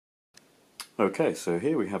Okay, so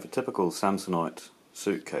here we have a typical Samsonite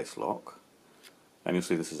suitcase lock, and you'll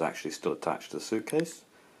see this is actually still attached to the suitcase,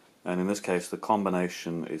 and in this case the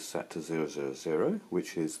combination is set to 000,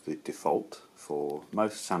 which is the default for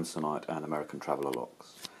most Samsonite and American Traveller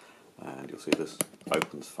locks, and you'll see this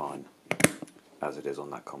opens fine as it is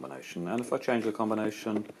on that combination, and if I change the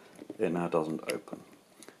combination it now doesn't open.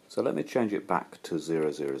 So let me change it back to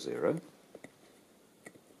 000.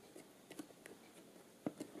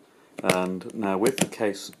 And now with the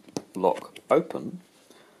case lock open,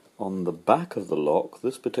 on the back of the lock,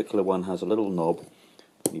 this particular one has a little knob.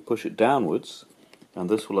 You push it downwards and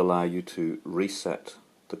this will allow you to reset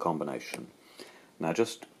the combination. Now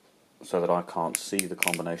just so that I can't see the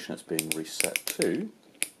combination it's being reset to,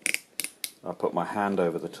 I'll put my hand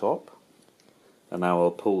over the top and now I'll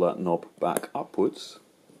pull that knob back upwards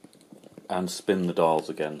and spin the dials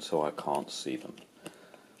again so I can't see them.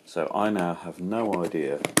 So I now have no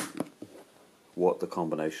idea what the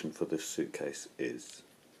combination for this suitcase is,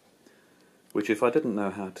 which if I didn't know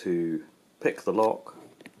how to pick the lock,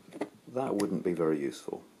 that wouldn't be very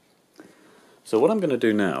useful. So what I'm going to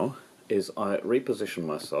do now is I reposition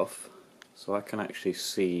myself so I can actually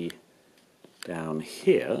see down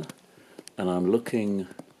here, and I'm looking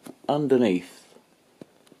underneath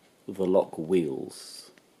the lock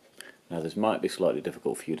wheels. Now this might be slightly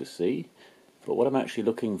difficult for you to see, but what I'm actually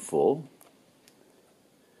looking for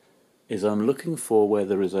is I'm looking for where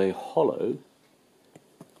there is a hollow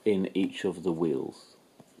in each of the wheels.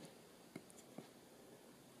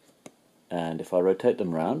 And if I rotate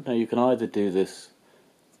them round, now you can either do this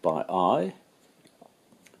by eye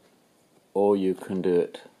or you can do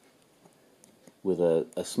it with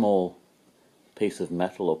a small piece of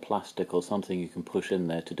metal or plastic or something you can push in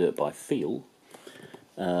there to do it by feel.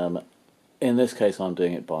 In this case I'm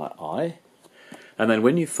doing it by eye, and then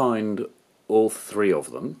when you find all three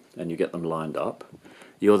of them and you get them lined up,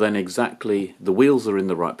 you're then exactly, the wheels are in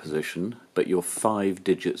the right position but you're 5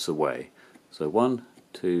 digits away. So 1,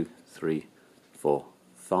 2, 3, 4,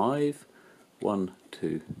 5, 1,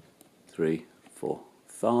 2, 3, 4,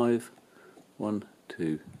 5, 1,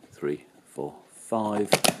 2, 3, 4,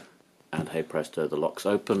 5, and hey presto, the lock's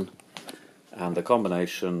open and the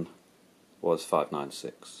combination was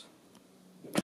 596.